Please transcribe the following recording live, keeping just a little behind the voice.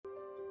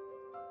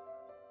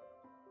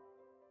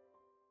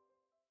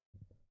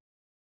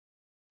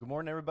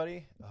morning,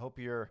 everybody. I hope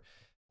your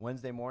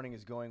Wednesday morning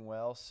is going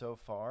well so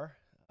far.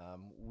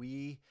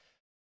 We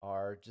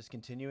are just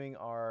continuing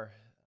our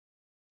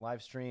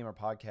live stream, our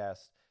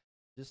podcast,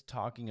 just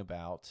talking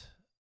about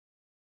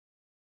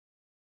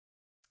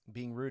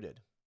being rooted.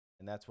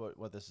 And that's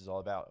what this is all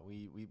about.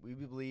 We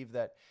believe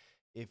that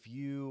if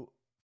you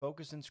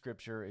focus in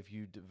Scripture, if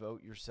you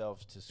devote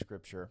yourselves to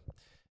Scripture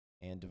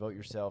and devote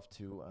yourself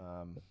to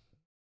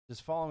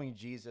just following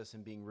Jesus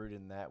and being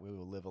rooted in that, we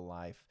will live a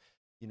life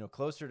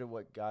closer to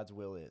what God's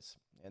will is.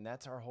 And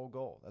that's our whole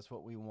goal. That's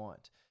what we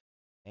want.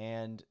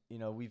 And,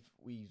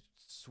 we've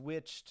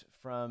switched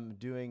from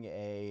doing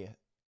a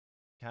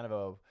kind of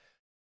a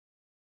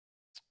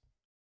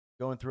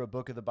going through a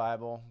book of the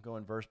Bible,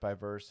 going verse by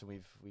verse, and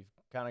we've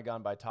kind of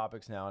gone by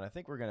topics now. And I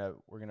think we're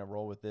gonna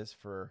roll with this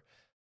for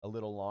a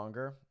little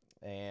longer,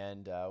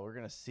 and we're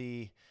gonna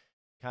see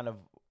kind of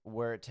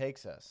where it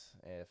takes us,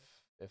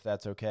 if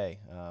that's okay.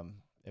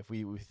 If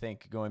we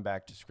think going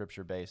back to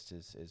Scripture based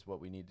is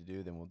what we need to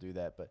do, then we'll do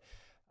that. But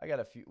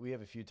we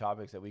have a few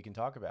topics that we can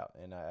talk about,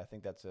 and I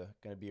think that's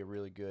going to be a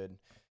really good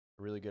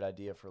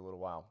idea for a little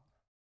while.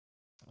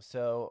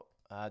 So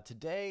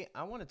today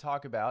I want to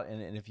talk about,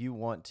 and if you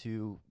want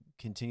to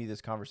continue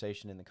this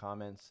conversation in the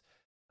comments,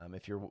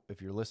 if you're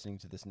listening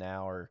to this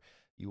now, or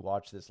you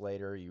watch this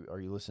later, or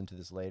you listen to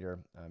this later,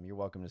 you're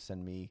welcome to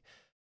send me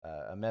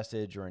a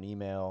message or an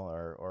email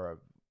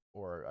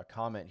or a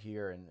comment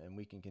here, and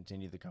we can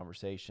continue the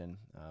conversation.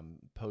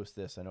 Post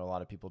this. I know a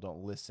lot of people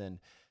don't listen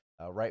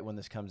right when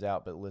this comes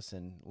out, but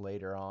listen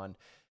later on.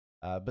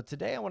 But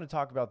today I want to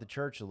talk about the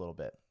church a little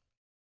bit.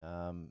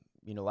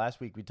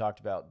 Last week we talked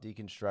about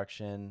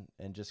deconstruction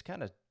and just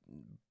kind of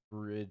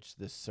bridge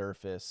the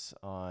surface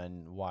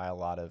on why a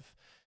lot of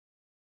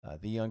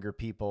the younger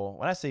people,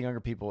 when I say younger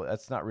people,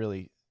 that's not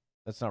really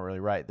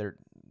right. They're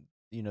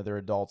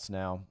adults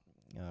now,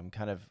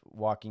 kind of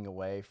walking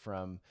away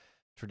from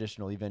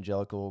traditional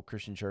evangelical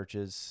Christian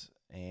churches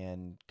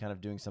and kind of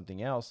doing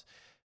something else.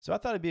 So I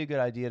thought it'd be a good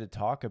idea to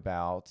talk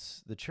about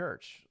the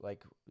church.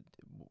 Like,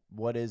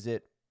 what is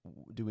it?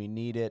 Do we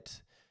need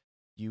it?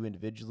 Do you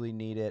individually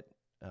need it?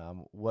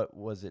 What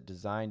was it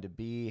designed to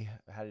be?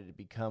 How did it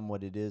become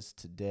what it is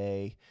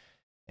today?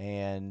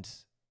 And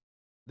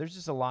there's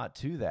just a lot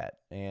to that.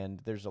 And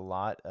there's a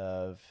lot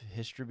of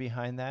history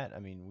behind that. I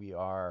mean, we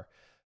are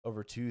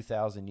over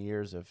 2,000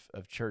 years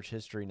of church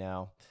history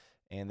now.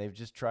 And they've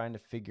just trying to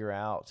figure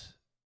out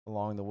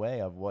along the way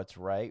of what's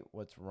right,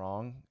 what's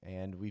wrong.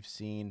 And we've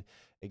seen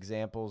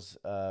examples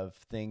of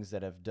things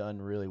that have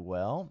done really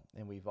well.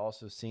 And we've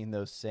also seen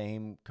those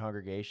same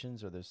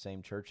congregations or those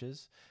same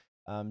churches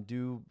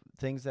do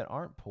things that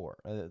aren't poor,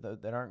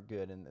 that aren't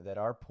good, and that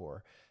are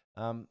poor.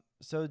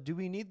 So do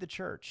we need the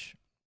church?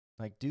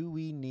 Like, do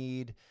we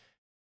need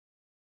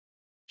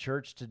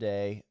church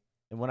today?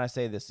 And when I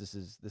say this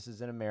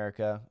is in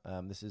America.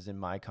 This is in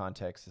my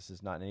context. This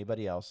is not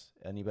anybody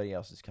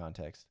else's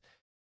context.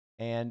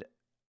 And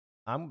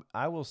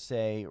I will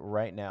say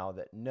right now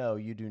that no,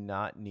 you do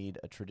not need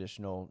a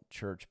traditional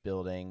church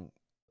building,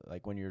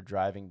 like when you're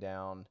driving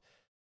down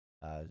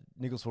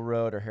Nicholsville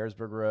Road or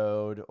Harrisburg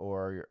Road,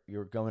 or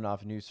you're going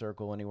off New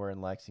Circle anywhere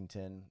in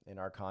Lexington. In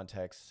our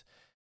context,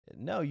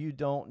 no, you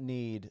don't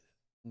need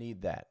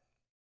that.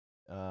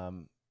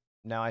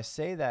 Now, I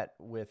say that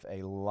with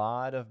a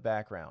lot of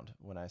background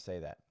when I say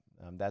that.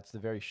 That's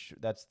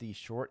the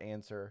short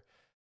answer,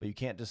 but you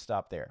can't just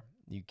stop there.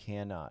 You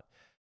cannot.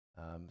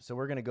 So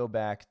we're going to go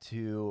back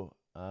to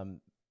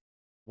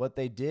what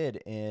they did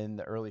in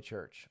the early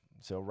church.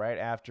 So right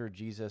after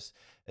Jesus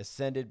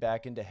ascended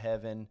back into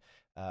heaven,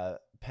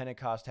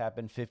 Pentecost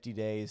happened 50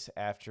 days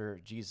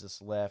after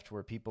Jesus left,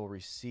 where people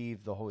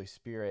received the Holy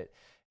Spirit.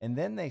 And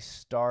then they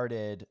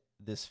started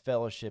this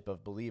fellowship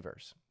of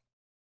believers.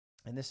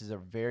 And this is a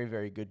very,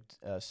 very good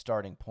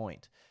starting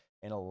point.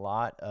 And a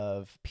lot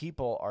of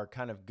people are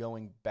kind of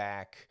going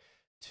back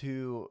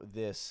to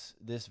this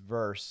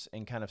verse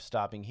and kind of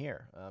stopping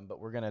here. But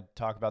we're going to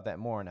talk about that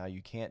more now.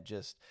 You can't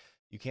just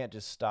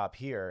stop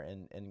here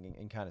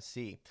and kind of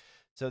see.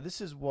 So this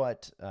is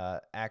what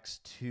Acts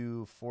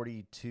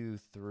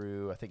 2:42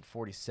 through I think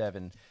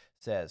 47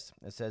 says.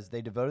 It says,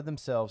 "They devoted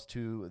themselves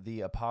to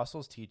the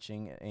apostles'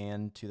 teaching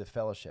and to the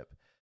fellowship,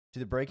 to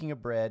the breaking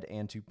of bread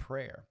and to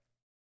prayer.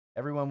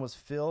 Everyone was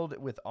filled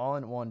with awe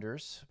and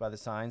wonders by the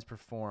signs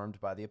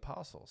performed by the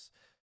apostles.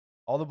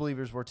 All the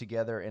believers were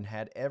together and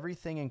had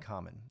everything in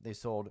common. They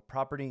sold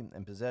property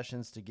and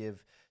possessions to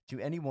give to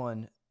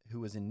anyone who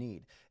was in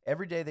need.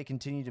 Every day they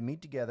continued to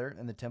meet together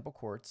in the temple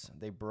courts.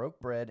 They broke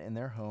bread in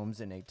their homes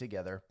and ate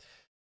together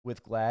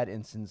with glad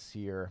and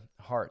sincere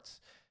hearts,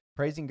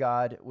 praising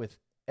God with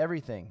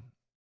everything,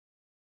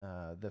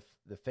 the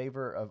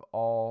favor of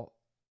all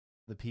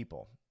the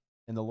people.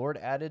 And the Lord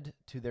added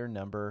to their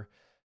number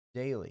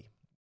daily."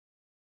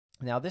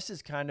 Now, this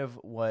is kind of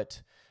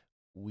what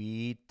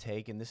we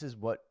take, and this is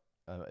what,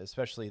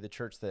 especially the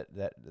church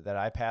that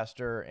I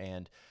pastor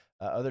and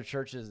other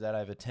churches that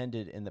I've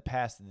attended in the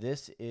past,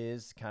 this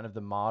is kind of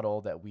the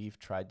model that we've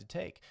tried to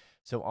take.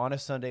 So on a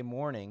Sunday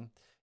morning,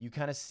 you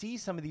kind of see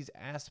some of these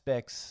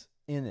aspects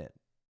in it.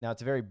 Now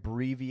it's very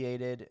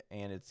abbreviated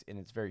and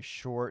it's very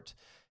short,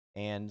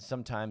 and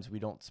sometimes we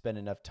don't spend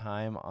enough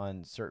time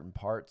on certain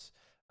parts.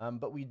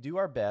 But we do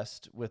our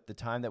best with the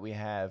time that we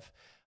have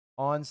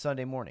on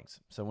Sunday mornings.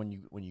 So when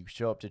you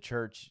show up to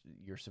church,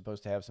 you're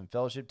supposed to have some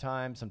fellowship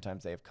time.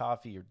 Sometimes they have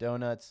coffee or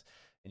donuts,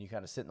 and you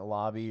kind of sit in the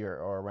lobby or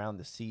around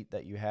the seat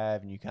that you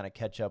have, and you kind of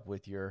catch up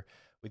with your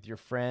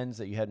friends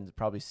that you hadn't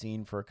probably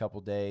seen for a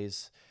couple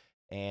days,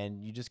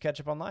 and you just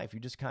catch up on life. You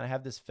just kind of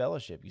have this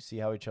fellowship. You see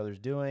how each other's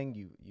doing.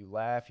 You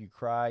laugh, you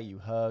cry, you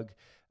hug,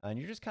 and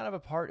you're just kind of a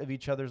part of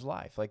each other's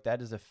life. Like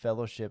that is a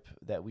fellowship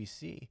that we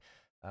see.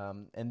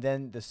 And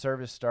then the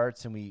service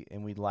starts, and we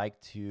like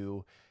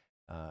to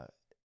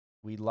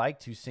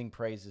sing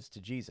praises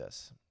to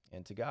Jesus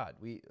and to God.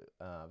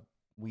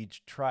 We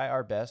try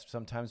our best.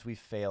 Sometimes we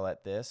fail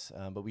at this,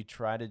 but we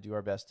try to do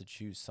our best to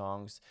choose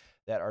songs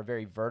that are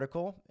very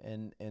vertical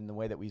in the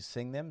way that we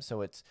sing them.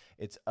 So it's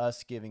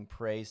us giving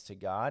praise to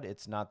God.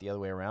 It's not the other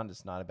way around.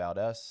 It's not about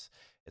us.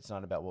 It's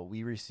not about what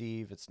we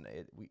receive.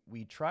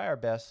 We try our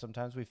best.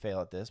 Sometimes we fail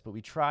at this, but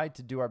we try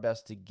to do our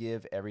best to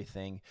give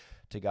everything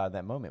to God in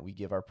that moment. We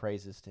give our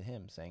praises to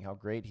Him, saying how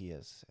great He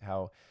is,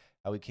 how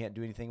we can't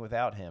do anything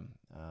without Him,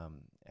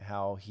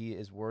 how He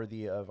is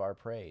worthy of our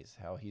praise,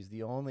 how He's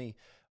the only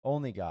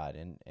God,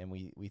 and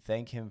we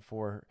thank Him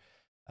for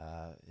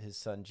His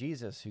Son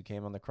Jesus, who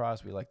came on the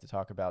cross. We like to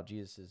talk about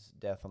Jesus'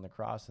 death on the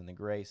cross and the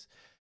grace,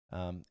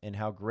 and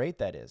how great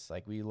that is.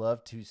 Like we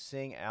love to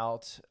sing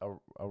out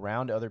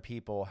around other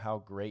people how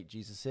great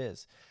Jesus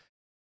is.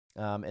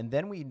 And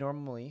then we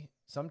normally,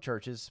 some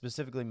churches,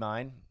 specifically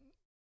mine,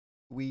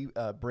 we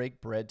break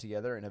bread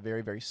together in a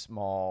very, very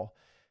small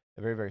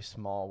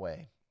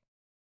way.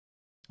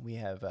 We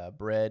have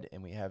bread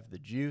and we have the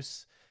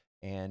juice,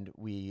 and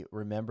we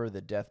remember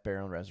the death,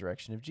 burial, and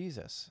resurrection of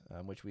Jesus,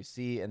 which we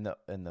see in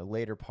the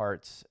later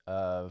parts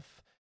of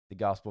the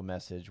gospel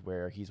message,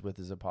 where He's with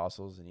His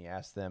apostles and He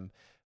asks them,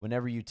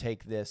 whenever you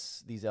take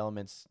these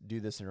elements, do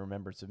this in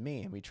remembrance of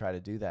me. And we try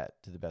to do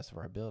that to the best of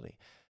our ability.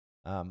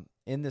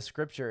 In the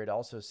scripture, it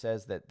also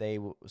says that they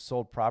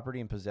sold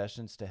property and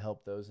possessions to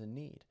help those in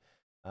need.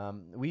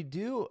 We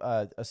do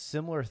a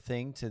similar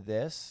thing to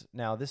this.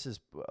 Now, this is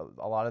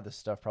a lot of the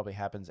stuff probably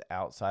happens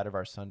outside of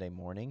our Sunday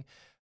morning,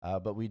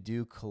 but we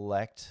do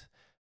collect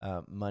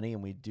money,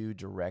 and we do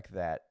direct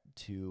that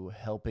to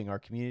helping our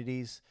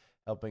communities,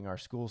 helping our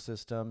school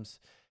systems,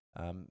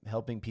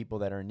 helping people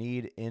that are in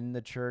need in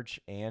the church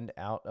and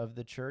out of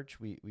the church.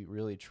 We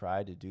really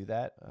try to do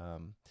that.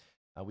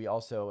 We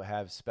also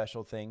have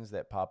special things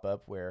that pop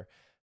up where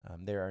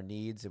there are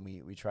needs, and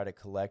we try to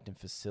collect and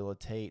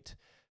facilitate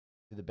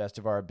to the best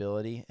of our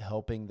ability,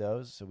 helping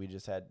those. So we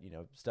just had,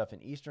 stuff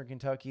in Eastern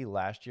Kentucky.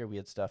 Last year we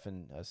had stuff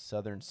in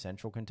Southern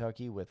Central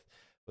Kentucky with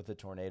the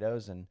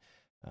tornadoes. And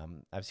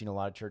I've seen a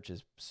lot of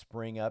churches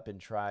spring up and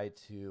try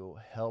to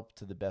help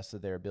to the best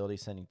of their ability,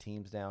 sending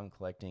teams down,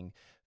 collecting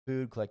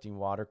food, collecting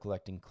water,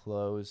 collecting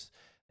clothes,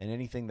 and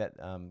anything that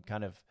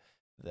kind of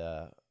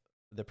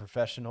the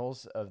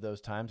professionals of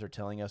those times are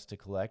telling us to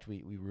collect.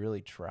 We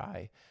really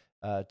try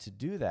to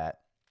do that.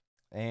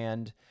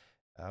 And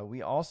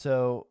we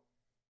also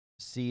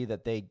see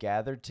that they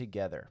gathered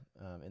together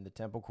in the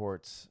temple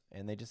courts,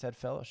 and they just had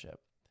fellowship.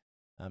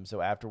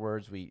 So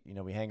afterwards, we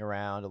hang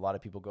around. A lot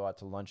of people go out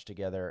to lunch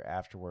together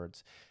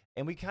afterwards,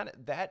 and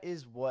that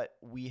is what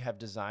we have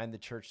designed the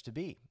church to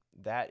be.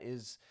 That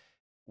is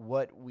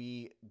what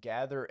we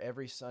gather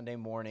every Sunday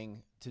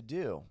morning to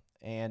do,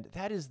 and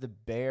that is the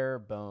bare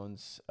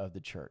bones of the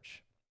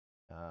church.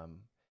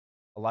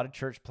 A lot of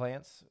church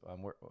plants.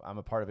 I'm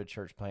a part of a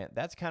church plant.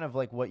 That's kind of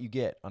like what you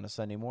get on a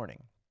Sunday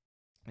morning.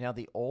 Now,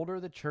 the older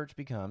the church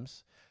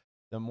becomes,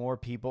 the more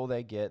people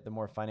they get, the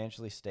more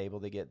financially stable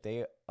they get.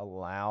 They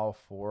allow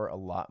for a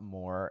lot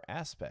more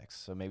aspects.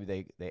 So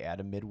maybe they add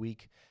a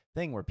midweek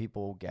thing where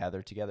people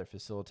gather together,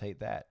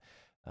 facilitate that.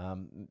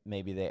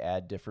 Maybe they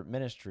add different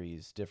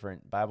ministries,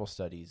 different Bible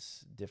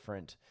studies,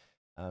 different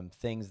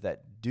things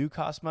that do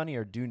cost money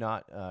or do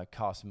not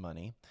cost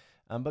money.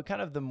 But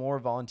kind of the more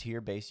volunteer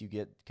base you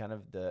get, kind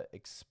of the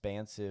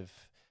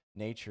expansive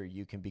nature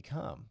you can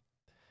become.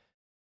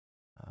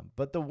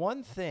 But the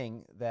one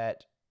thing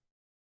that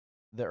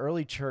the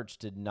early church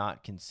did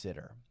not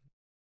consider,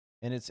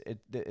 and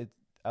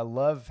I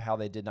love how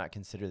they did not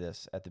consider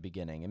this at the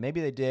beginning, and maybe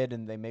they did,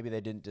 and maybe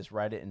they didn't just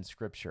write it in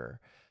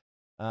scripture.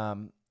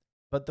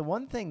 But the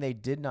one thing they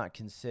did not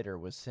consider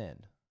was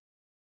sin.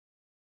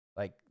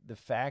 Like the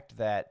fact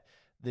that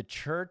the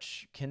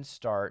church can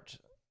start,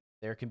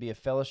 there can be a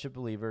fellowship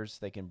of believers,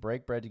 they can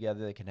break bread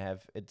together,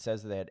 it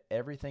says that they had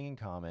everything in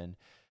common.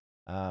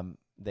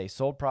 They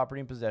sold property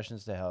and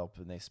possessions to help,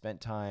 and they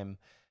spent time,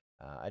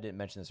 I didn't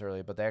mention this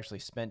earlier, but they actually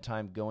spent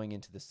time going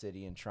into the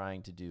city and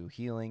trying to do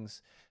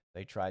healings.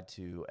 They tried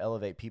to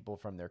elevate people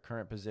from their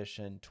current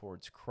position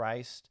towards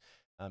Christ,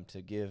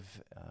 to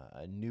give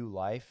a new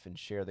life and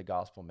share the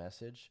gospel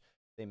message.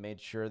 They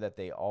made sure that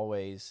they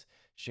always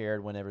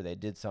shared whenever they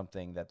did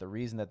something that the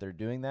reason that they're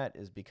doing that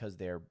is because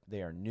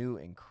they are new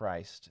in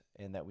Christ,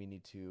 and that we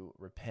need to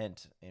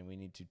repent and we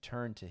need to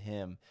turn to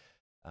Him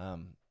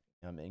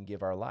and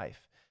give our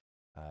life.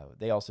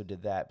 They also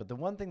did that. But the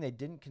one thing they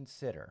didn't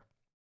consider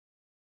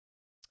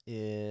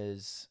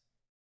is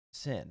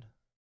sin.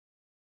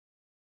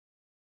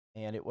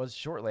 And it was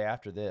shortly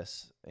after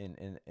this,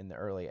 in the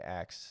early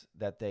Acts,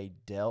 that they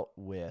dealt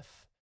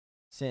with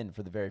sin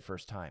for the very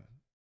first time,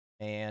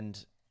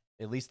 and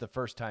at least the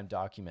first time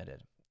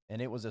documented.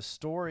 And it was a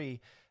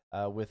story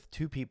with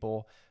two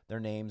people. Their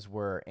names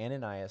were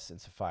Ananias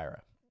and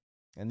Sapphira.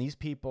 And these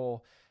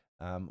people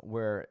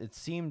were, it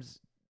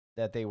seems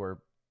that they were,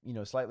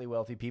 slightly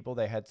wealthy people.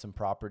 They had some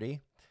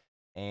property,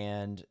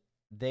 and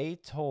they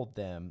told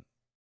them,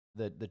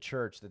 the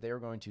church, that they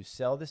were going to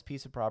sell this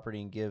piece of property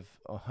and give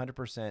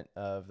 100%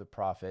 of the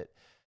profit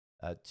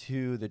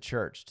to the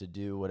church to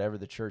do whatever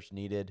the church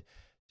needed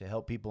to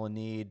help people in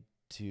need,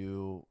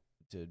 to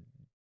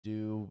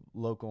do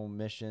local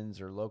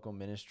missions or local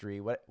ministry,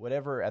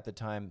 whatever at the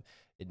time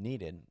it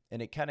needed.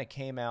 And it kind of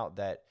came out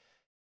that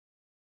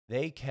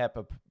they kept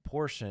a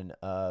portion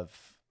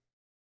of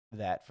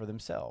that for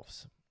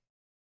themselves.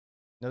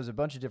 There's a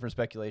bunch of different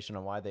speculation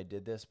on why they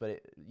did this,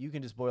 but you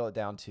can just boil it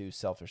down to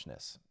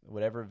selfishness.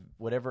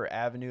 Whatever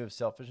avenue of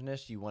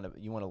selfishness you want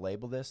to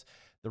label this,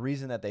 the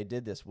reason that they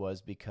did this was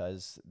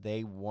because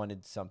they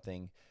wanted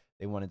something.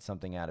 They wanted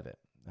something out of it.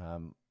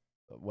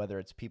 Whether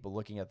it's people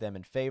looking at them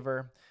in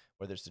favor,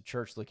 whether it's the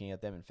church looking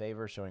at them in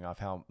favor, showing off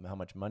how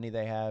much money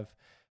they have.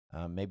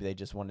 Maybe they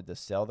just wanted to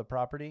sell the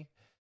property,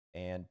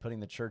 and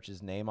putting the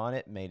church's name on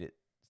it made it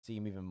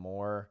seem even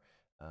more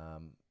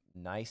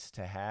nice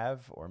to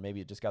have, or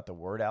maybe it just got the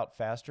word out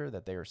faster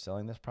that they were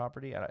selling this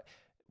property.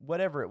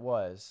 Whatever it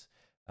was,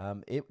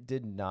 it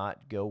did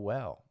not go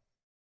well.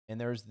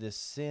 And there's this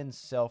sin,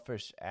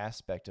 selfish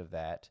aspect of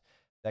that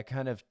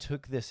kind of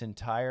took this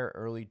entire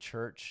early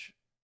church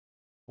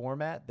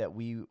format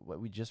what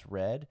we just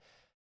read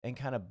and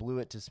kind of blew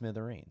it to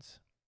smithereens.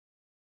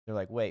 They're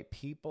like, wait,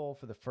 people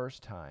for the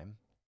first time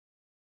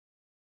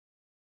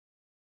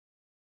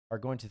are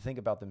going to think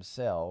about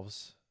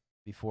themselves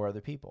before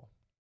other people.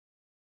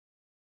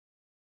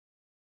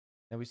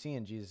 And we see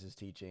in Jesus'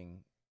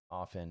 teaching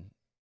often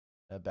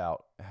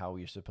about how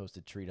we're supposed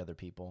to treat other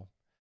people.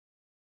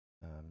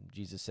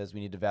 Jesus says we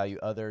need to value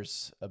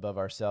others above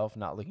ourselves,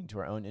 not looking to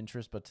our own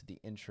interests, but to the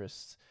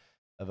interests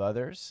of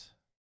others.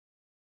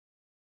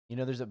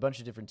 There's a bunch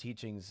of different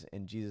teachings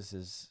in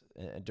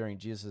during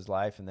Jesus'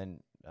 life, and then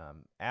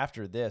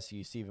after this,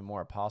 you see even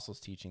more apostles'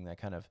 teaching that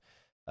kind of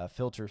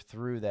filter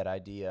through that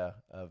idea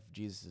of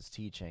Jesus'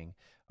 teaching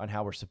on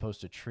how we're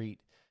supposed to treat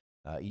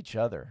each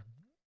other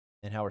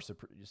and how we're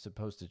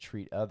supposed to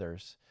treat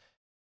others.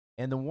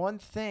 And the one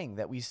thing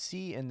that we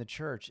see in the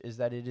church is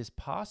that it is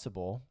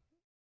possible,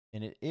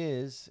 and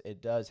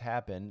it does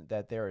happen,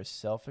 that there is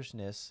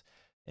selfishness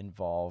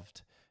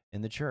involved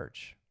in the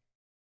church.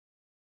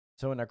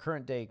 So in our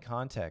current day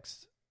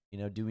context,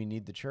 do we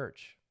need the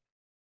church?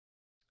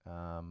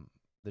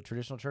 The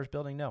traditional church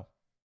building? No,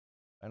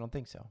 I don't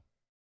think so.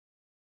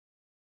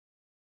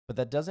 But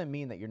that doesn't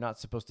mean that you're not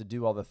supposed to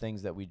do all the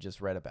things that we just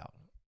read about.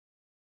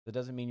 That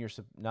doesn't mean you're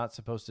not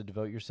supposed to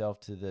devote yourself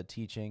to the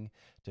teaching,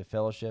 to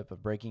fellowship,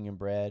 of breaking in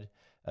bread,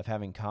 of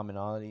having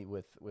commonality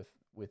with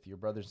your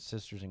brothers and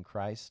sisters in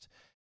Christ.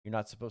 You're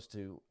not supposed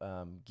to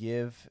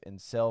give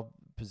and sell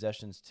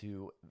possessions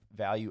to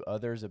value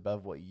others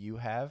above what you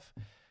have.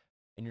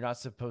 And you're not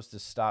supposed to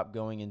stop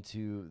going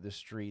into the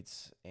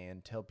streets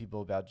and tell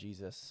people about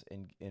Jesus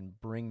and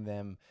bring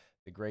them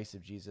the grace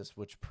of Jesus,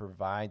 which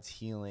provides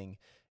healing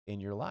in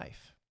your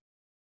life.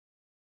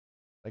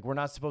 Like, we're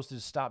not supposed to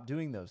stop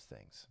doing those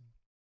things.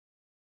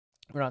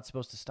 We're not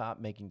supposed to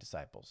stop making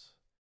disciples.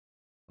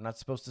 We're not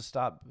supposed to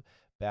stop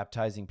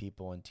baptizing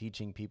people and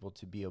teaching people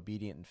to be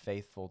obedient and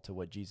faithful to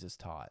what Jesus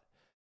taught.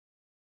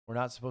 We're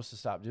not supposed to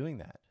stop doing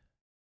that.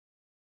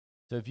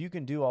 So if you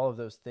can do all of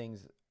those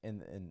things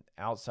in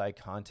outside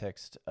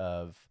context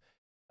of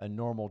a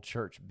normal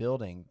church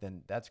building,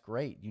 then that's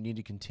great. You need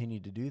to continue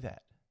to do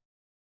that.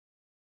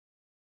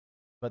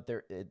 But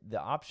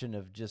the option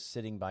of just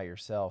sitting by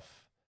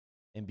yourself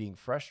and being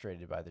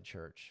frustrated by the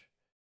church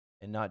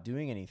and not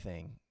doing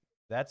anything,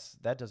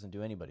 that doesn't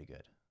do anybody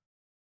good.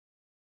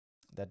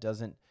 That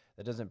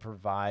doesn't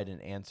provide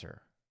an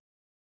answer.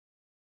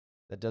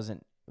 That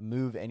doesn't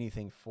move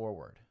anything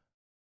forward.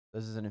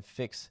 This doesn't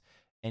fix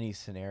any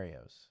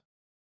scenarios.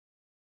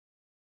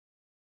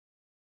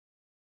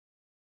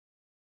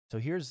 So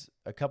here's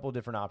a couple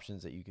different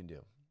options that you can do.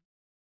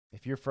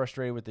 If you're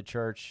frustrated with the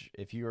church,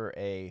 if you're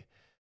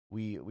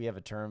we have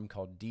a term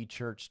called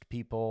de-churched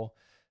people.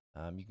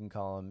 You can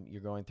call them, you're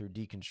going through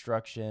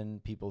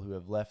deconstruction, people who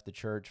have left the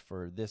church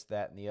for this,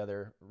 that, and the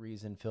other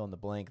reason, fill in the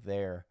blank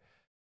there.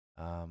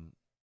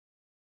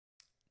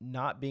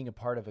 Not being a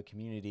part of a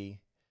community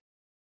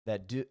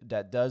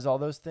that does all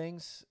those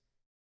things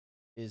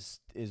is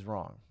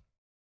wrong.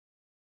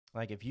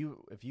 Like, if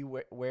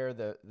you wear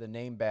the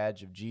name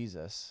badge of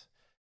Jesus,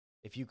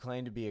 if you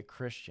claim to be a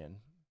Christian,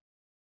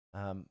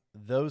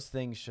 those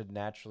things should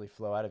naturally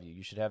flow out of you.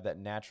 You should have that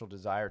natural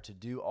desire to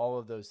do all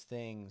of those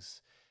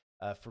things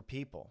for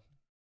people.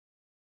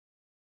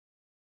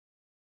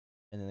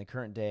 And in the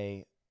current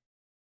day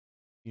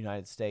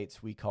United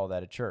States, we call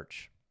that a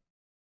church.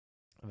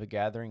 of a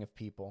gathering of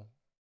people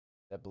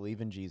that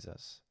believe in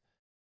Jesus.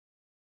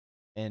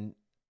 And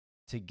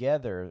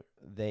together,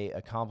 they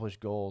accomplish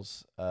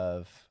goals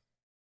of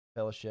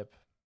fellowship,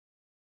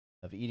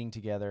 of eating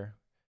together,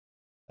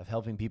 of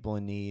helping people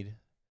in need,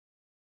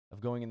 of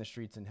going in the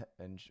streets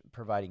and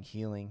providing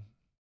healing.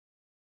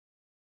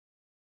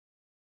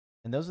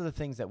 And those are the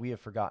things that we have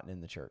forgotten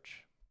in the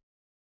church.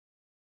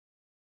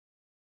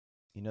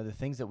 You know, the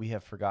things that we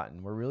have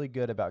forgotten. We're really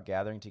good about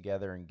gathering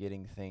together and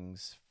getting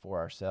things for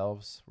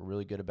ourselves. We're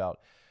really good about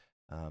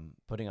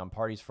putting on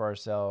parties for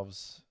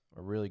ourselves.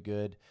 We're really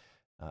good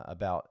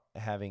about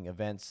having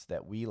events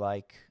that we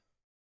like.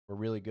 We're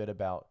really good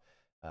about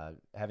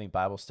having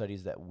Bible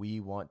studies that we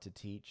want to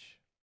teach.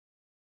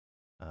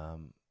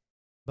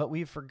 But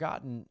we've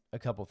forgotten a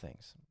couple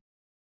things.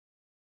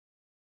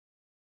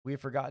 We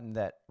have forgotten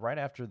that right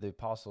after the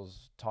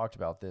apostles talked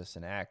about this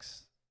in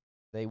Acts,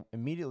 they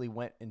immediately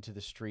went into the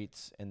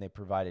streets and they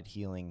provided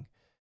healing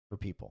for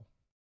people.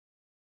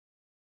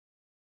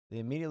 They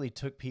immediately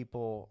took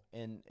people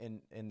in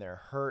their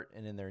hurt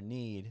and in their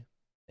need,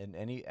 in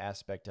any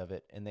aspect of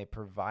it, and they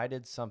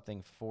provided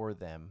something for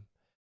them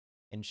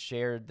and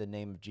shared the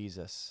name of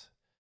Jesus,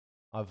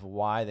 of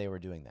why they were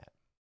doing that.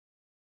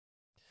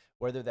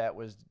 Whether that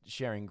was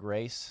sharing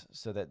grace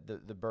so that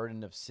the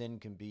burden of sin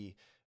can be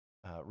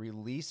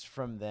released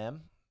from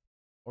them,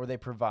 or they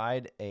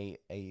provide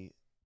a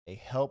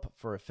help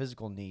for a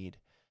physical need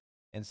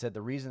and said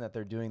the reason that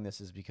they're doing this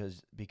is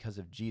because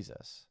of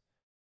Jesus.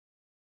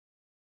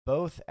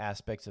 Both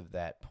aspects of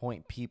that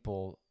point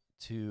people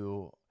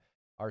to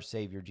our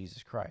Savior,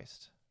 Jesus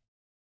Christ.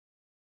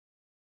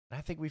 And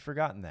I think we've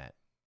forgotten that.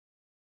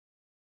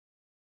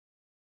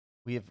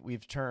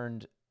 We've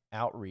turned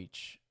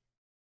outreach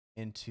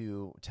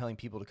into telling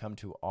people to come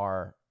to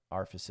our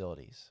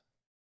facilities.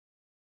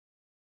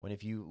 When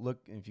if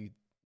you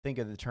think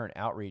of the term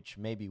outreach,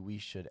 maybe we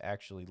should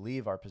actually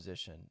leave our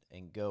position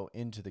and go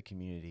into the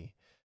community,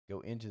 go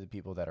into the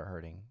people that are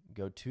hurting,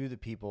 go to the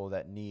people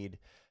that need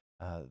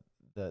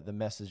the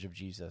message of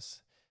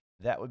Jesus.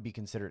 That would be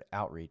considered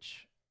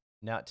outreach,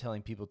 not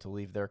telling people to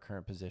leave their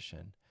current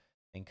position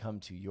and come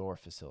to your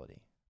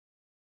facility.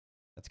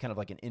 That's kind of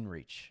like an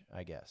in-reach,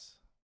 I guess.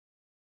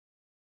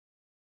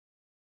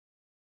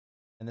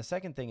 And the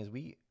second thing is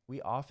we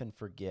often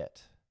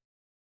forget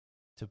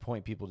to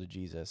point people to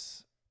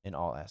Jesus in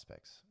all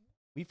aspects.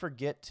 We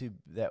forget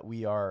that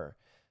we are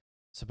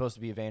supposed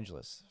to be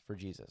evangelists for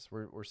Jesus.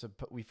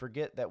 We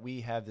forget that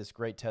we have this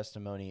great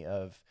testimony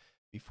of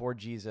before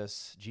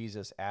Jesus,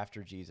 Jesus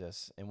after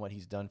Jesus, and what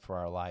he's done for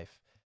our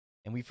life.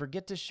 And we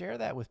forget to share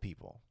that with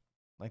people.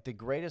 Like the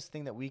greatest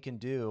thing that we can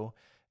do,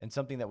 and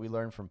something that we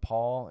learned from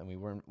Paul and we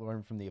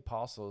learned from the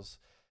apostles,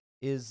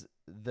 is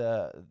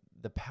the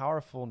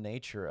powerful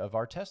nature of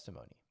our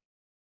testimony.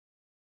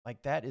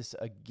 Like that is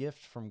a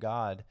gift from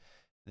God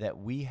that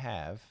we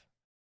have,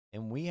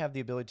 and we have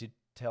the ability to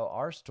tell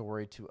our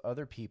story to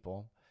other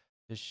people,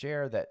 to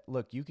share that,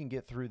 look, you can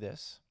get through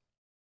this.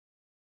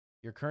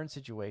 Your current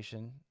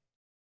situation,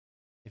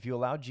 if you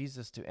allow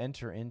Jesus to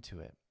enter into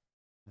it,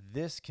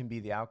 this can be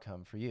the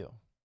outcome for you.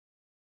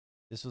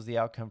 This was the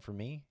outcome for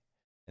me,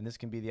 and this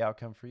can be the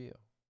outcome for you.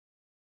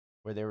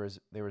 Where there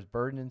was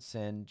burden and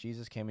sin,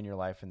 Jesus came in your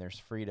life, and there's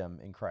freedom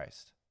in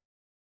Christ.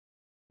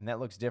 And that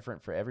looks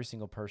different for every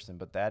single person,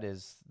 but that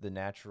is the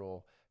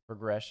natural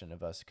progression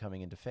of us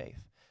coming into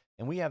faith.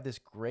 And we have this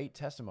great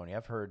testimony.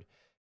 I've heard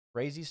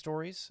crazy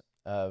stories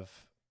of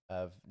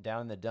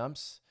down in the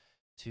dumps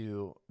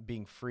to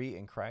being free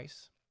in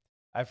Christ.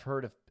 I've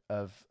heard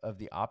of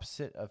the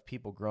opposite, of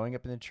people growing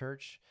up in the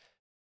church,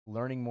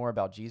 learning more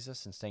about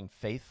Jesus and staying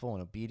faithful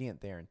and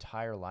obedient their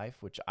entire life,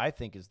 which I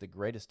think is the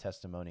greatest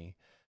testimony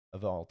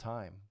of all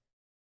time,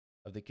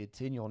 of the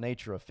continual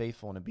nature of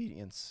faithful and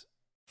obedience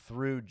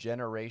through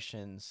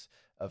generations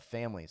of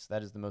families.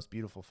 That is the most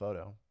beautiful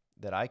photo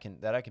that I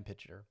can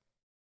picture.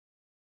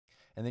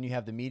 And then you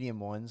have the medium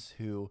ones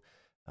who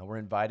were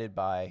invited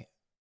by,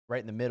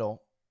 right in the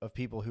middle of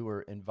people who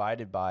were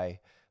invited by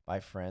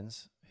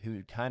friends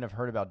who kind of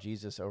heard about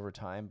Jesus over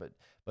time,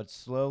 but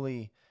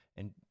slowly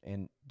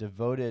and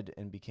devoted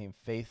and became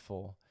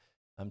faithful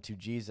to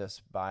Jesus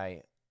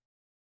by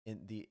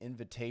the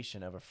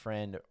invitation of a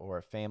friend or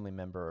a family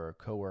member or a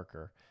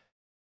coworker,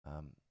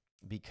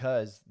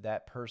 because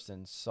that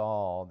person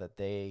saw that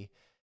they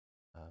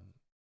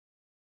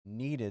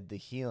needed the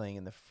healing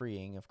and the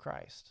freeing of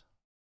Christ.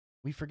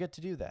 We forget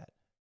to do that.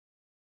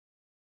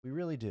 We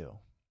really do.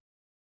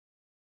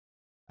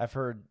 I've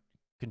heard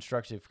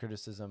constructive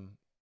criticism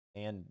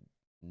and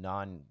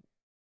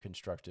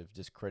non-constructive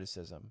just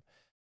criticism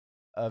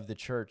of the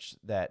church,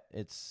 that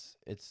it's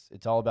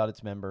all about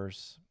its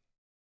members.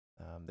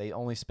 They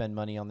only spend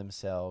money on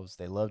themselves.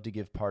 They love to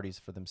give parties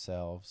for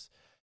themselves.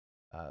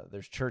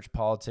 There's church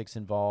politics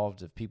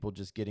involved of people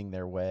just getting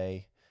their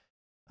way.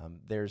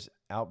 There's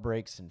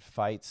outbreaks and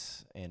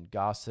fights and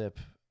gossip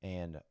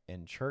and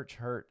church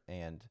hurt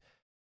and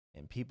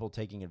people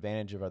taking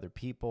advantage of other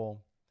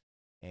people.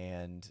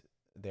 And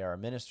there are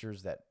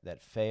ministers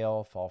that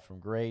fall from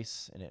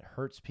grace, and it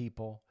hurts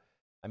people.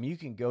 I mean, you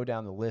can go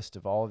down the list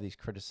of all of these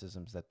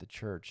criticisms that the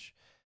church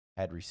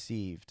had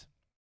received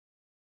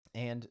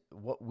and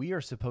what we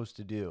are supposed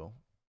to do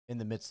in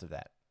the midst of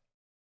that.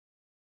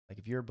 Like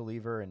if you're a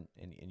believer and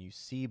you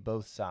see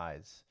both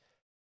sides,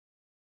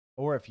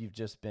 or if you've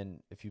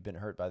been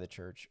hurt by the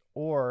church,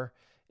 or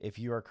if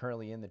you are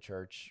currently in the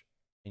church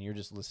and you're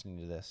just listening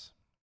to this,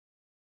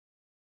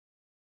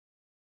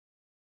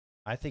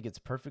 I think it's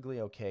perfectly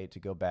okay to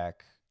go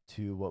back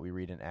to what we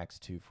read in Acts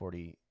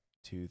 2:42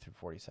 through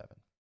 47.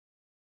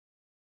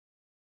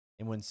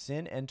 And when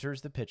sin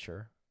enters the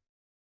picture,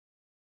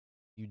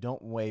 you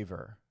don't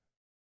waver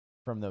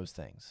from those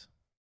things.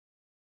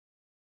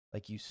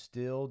 Like you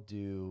still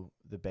do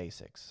the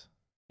basics,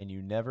 and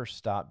you never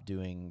stop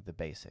doing the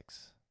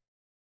basics.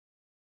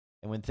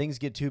 And when things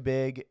get too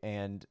big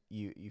and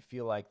you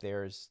feel like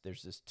there's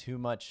just too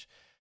much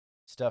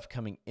stuff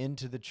coming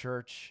into the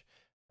church,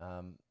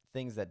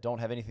 things that don't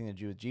have anything to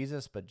do with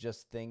Jesus, but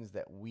just things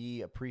that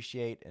we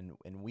appreciate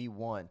and we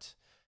want,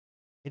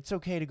 it's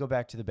okay to go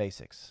back to the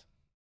basics.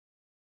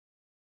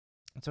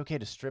 It's okay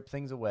to strip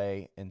things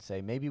away and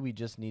say, maybe we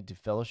just need to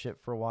fellowship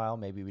for a while.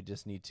 Maybe we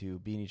just need to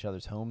be in each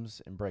other's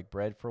homes and break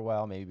bread for a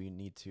while. Maybe we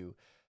need to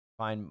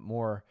find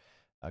more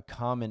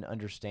common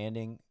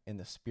understanding in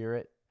the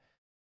Spirit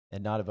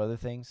and not of other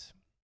things.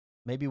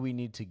 Maybe we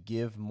need to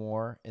give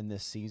more in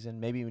this season.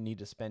 Maybe we need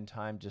to spend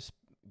time just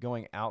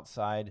going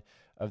outside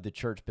of the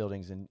church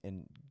buildings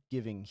and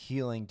giving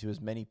healing to as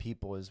many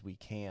people as we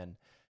can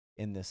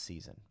in this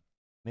season.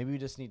 Maybe we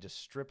just need to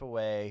strip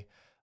away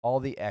all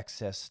the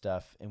excess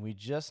stuff, and we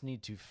just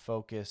need to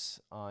focus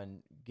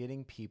on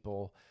getting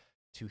people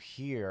to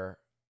hear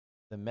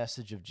the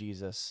message of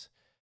Jesus,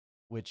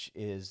 which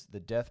is the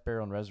death,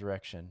 burial, and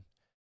resurrection,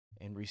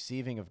 and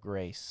receiving of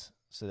grace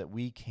so that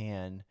we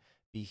can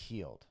be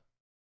healed.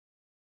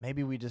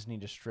 Maybe we just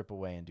need to strip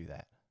away and do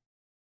that.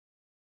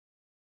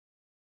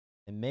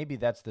 And maybe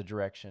that's the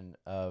direction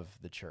of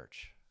the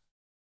church.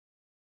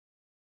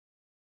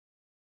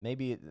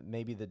 Maybe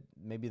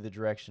the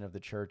direction of the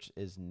church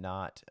is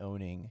not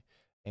owning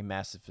a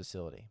massive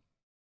facility,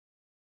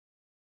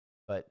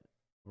 but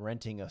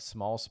renting a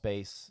small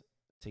space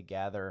to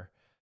gather,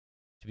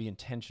 to be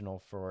intentional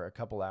for a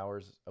couple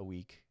hours a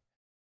week,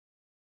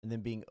 and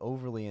then being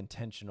overly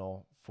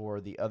intentional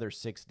for the other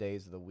 6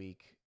 days of the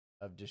week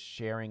of just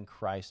sharing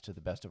Christ to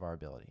the best of our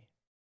ability.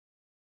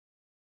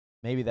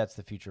 Maybe that's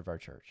the future of our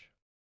church.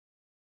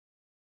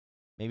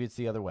 Maybe it's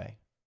the other way.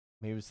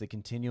 Maybe it's the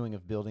continuing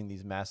of building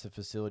these massive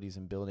facilities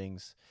and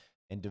buildings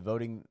and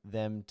devoting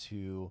them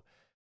to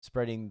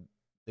spreading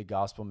the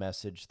gospel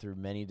message through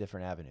many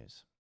different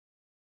avenues.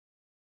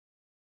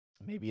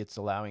 Maybe it's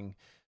allowing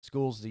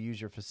schools to use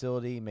your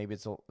facility. Maybe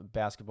it's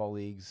basketball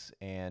leagues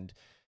and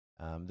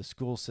the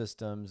school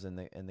systems and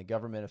the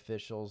government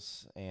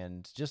officials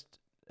and just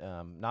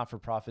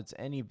not-for-profits,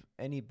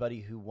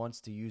 anybody who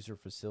wants to use your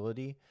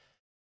facility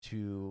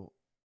to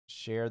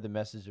share the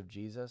message of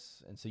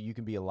Jesus, and so you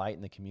can be a light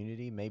in the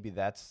community. Maybe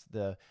that's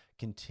the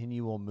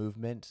continual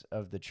movement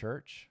of the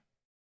church.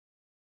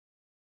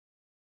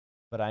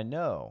 But I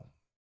know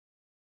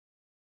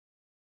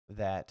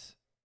that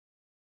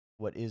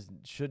what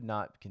should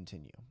not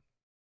continue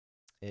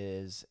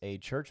is a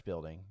church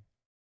building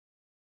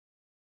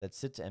that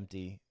sits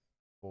empty,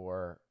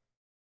 for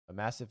a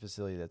massive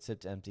facility that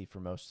sits empty for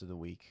most of the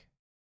week,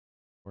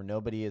 where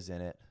nobody is in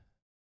it,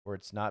 where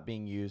it's not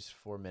being used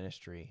for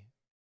ministry,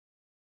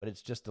 but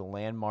it's just a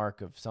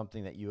landmark of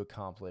something that you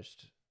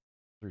accomplished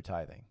through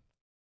tithing.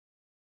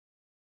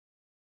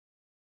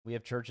 We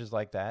have churches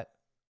like that,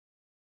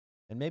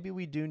 and maybe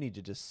we do need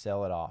to just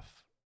sell it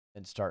off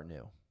and start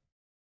new.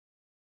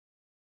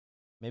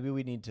 Maybe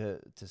we need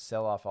to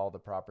sell off all the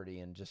property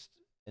and just,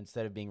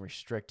 instead of being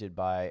restricted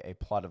by a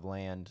plot of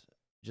land,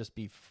 just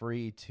be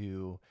free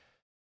to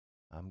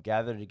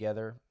gather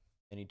together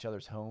in each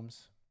other's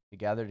homes, to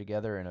gather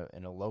together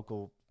in a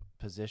local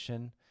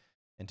position,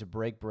 and to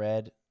break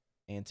bread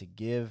and to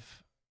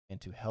give and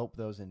to help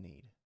those in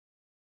need.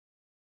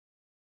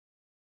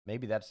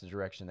 Maybe that's the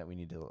direction that we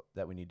need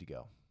to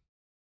go.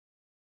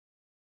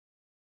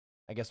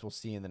 I guess we'll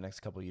see in the next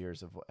couple of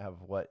years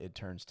of what it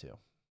turns to.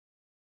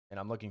 And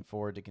I'm looking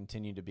forward to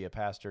continue to be a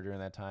pastor during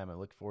that time. I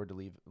look forward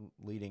to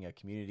leading a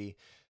community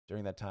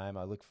during that time.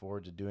 I look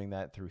forward to doing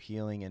that through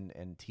healing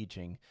and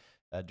teaching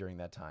during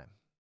that time.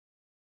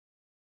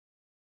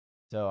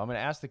 So I'm going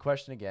to ask the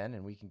question again,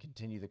 and we can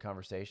continue the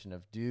conversation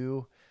of,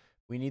 do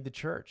we need the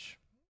church?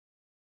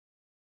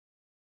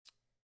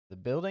 The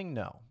building,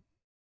 no.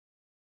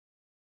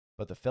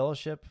 But the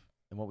fellowship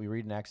and what we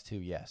read in Acts 2,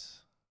 yes.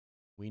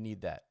 We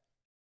need that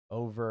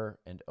over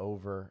and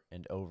over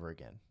and over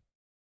again.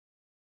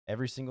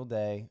 Every single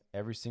day,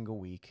 every single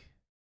week.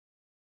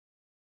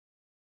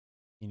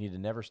 You need to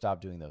never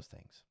stop doing those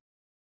things.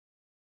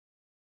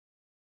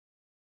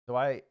 So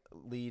I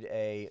lead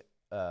a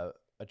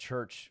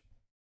church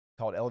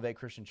called Elevate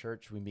Christian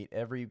Church. We meet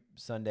every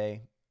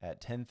Sunday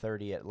at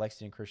 10:30 at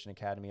Lexington Christian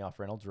Academy off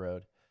Reynolds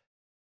Road.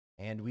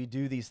 And we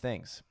do these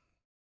things.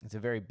 It's a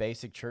very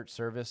basic church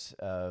service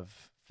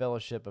of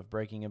fellowship, of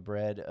breaking of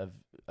bread,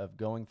 of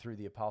going through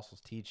the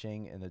apostles'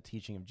 teaching and the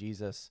teaching of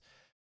Jesus.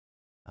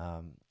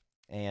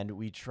 And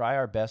we try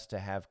our best to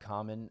have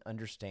common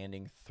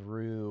understanding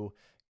through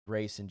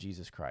grace in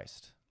Jesus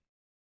Christ.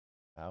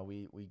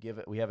 We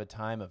have a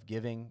time of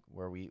giving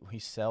where we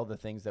sell the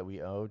things that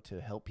we owe to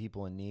help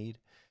people in need.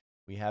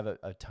 We have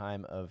a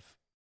time of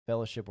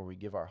fellowship where we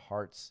give our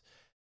hearts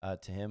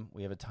to Him.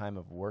 We have a time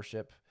of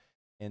worship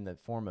in the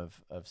form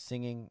of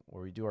singing,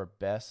 where we do our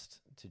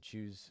best to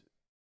choose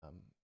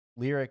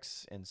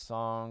lyrics and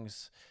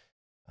songs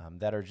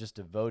that are just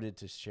devoted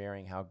to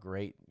sharing how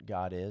great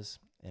God is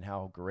and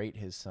how great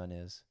His Son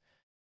is.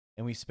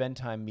 And we spend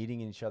time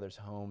meeting in each other's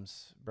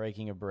homes,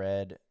 breaking a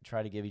bread,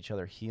 try to give each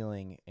other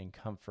healing and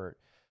comfort.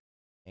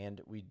 And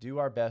we do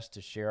our best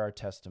to share our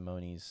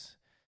testimonies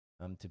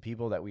to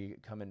people that we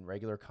come in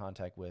regular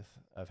contact with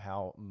of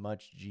how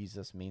much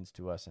Jesus means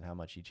to us and how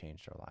much He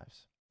changed our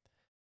lives.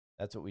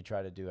 That's what we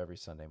try to do every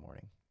Sunday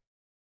morning,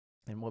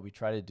 and what we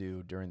try to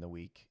do during the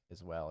week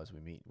as well as we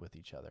meet with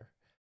each other.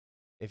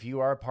 If you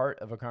are a part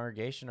of a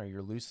congregation or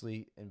you're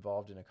loosely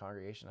involved in a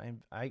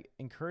congregation, I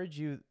encourage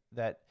you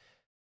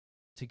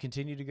to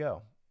continue to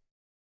go.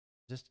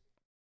 Just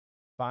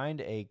find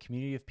a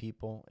community of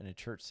people in a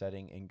church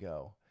setting and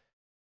go,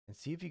 and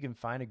see if you can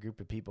find a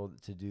group of people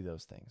to do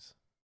those things.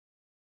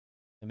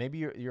 And maybe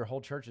your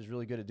whole church is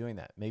really good at doing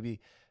that. Maybe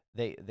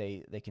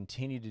they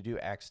continue to do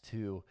Acts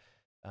 2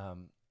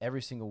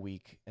 every single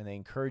week, and they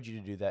encourage you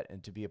to do that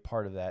and to be a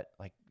part of that.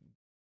 Like,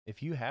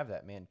 if you have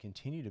that, man,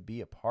 continue to be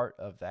a part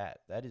of that.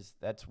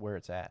 That's where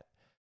it's at.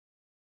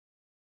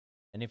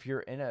 And if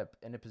you're in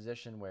a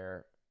position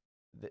where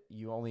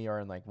you only are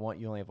in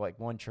you only have like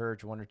one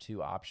church, one or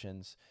two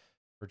options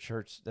for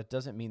church, that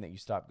doesn't mean that you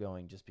stop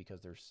going just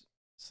because there's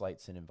slight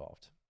sin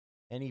involved.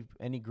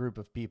 Any group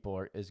of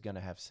people is going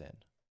to have sin.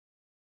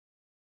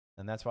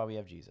 And that's why we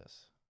have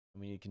Jesus.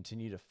 And we need to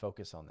continue to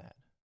focus on that.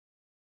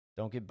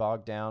 Don't get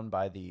bogged down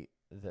by the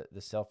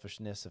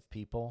selfishness of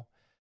people,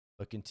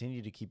 but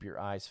continue to keep your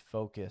eyes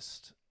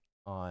focused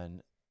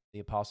on the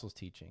apostles'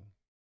 teaching,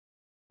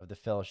 of the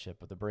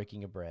fellowship, of the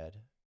breaking of bread,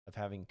 of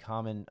having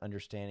common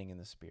understanding in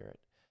the Spirit,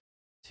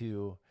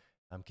 to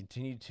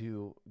continue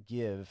to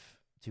give,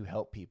 to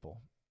help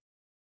people,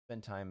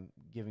 spend time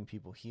giving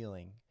people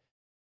healing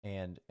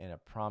and a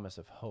promise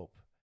of hope,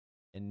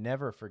 and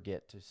never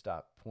forget to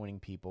stop pointing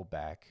people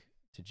back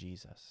to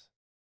Jesus.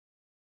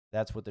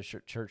 That's what the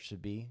church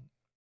should be,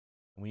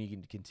 and we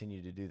need to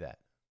continue to do that.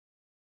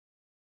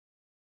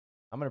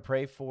 I'm going to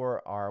pray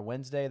for our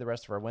Wednesday, the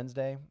rest of our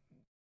Wednesday,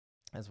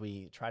 as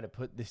we try to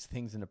put these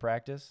things into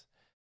practice,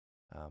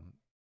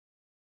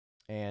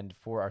 and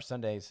for our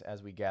Sundays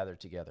as we gather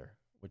together,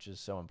 which is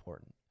so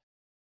important.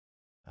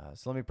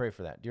 So let me pray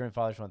for that. Dear and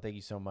Father, I just want to thank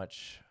you so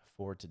much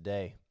for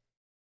today.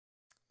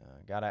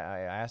 God, I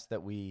ask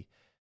that we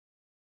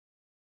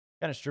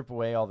kind of strip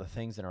away all the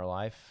things in our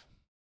life,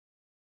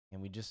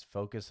 and we just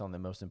focus on the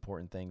most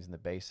important things and the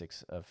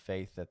basics of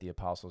faith that the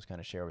apostles kind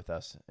of share with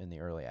us in the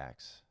early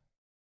Acts,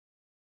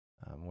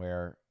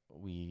 where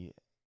we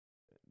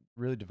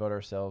really devote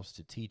ourselves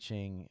to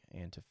teaching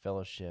and to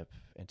fellowship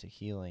and to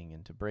healing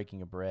and to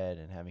breaking of bread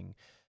and having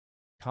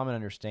common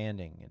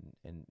understanding,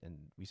 and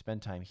we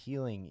spend time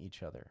healing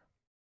each other.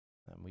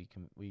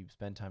 We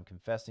spend time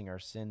confessing our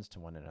sins to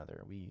one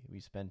another. We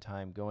spend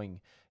time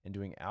going and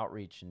doing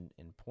outreach and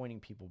pointing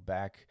people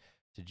back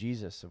to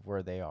Jesus of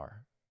where they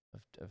are,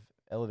 of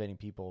elevating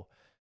people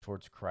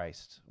towards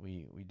Christ.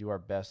 We do our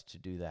best to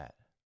do that.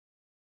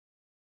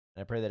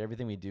 And I pray that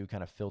everything we do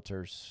kind of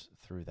filters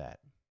through that.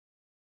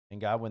 And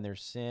God, when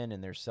there's sin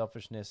and there's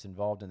selfishness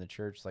involved in the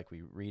church, like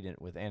we read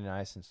it with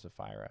Ananias and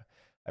Sapphira,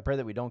 I pray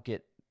that we don't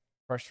get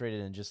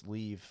frustrated and just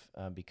leave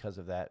because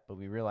of that, but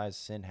we realize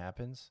sin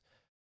happens,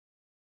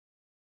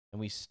 and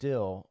we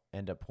still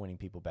end up pointing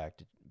people back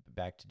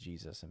to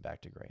Jesus and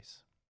back to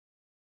grace.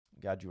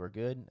 God, you are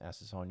good. Ask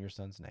this all in your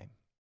Son's name.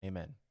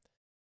 Amen.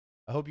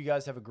 I hope you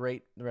guys have a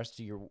great rest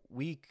of your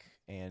week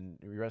and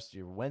the rest of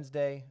your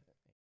Wednesday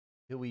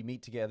till we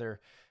meet together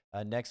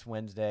next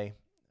Wednesday.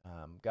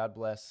 God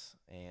bless,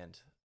 and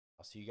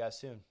I'll see you guys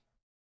soon.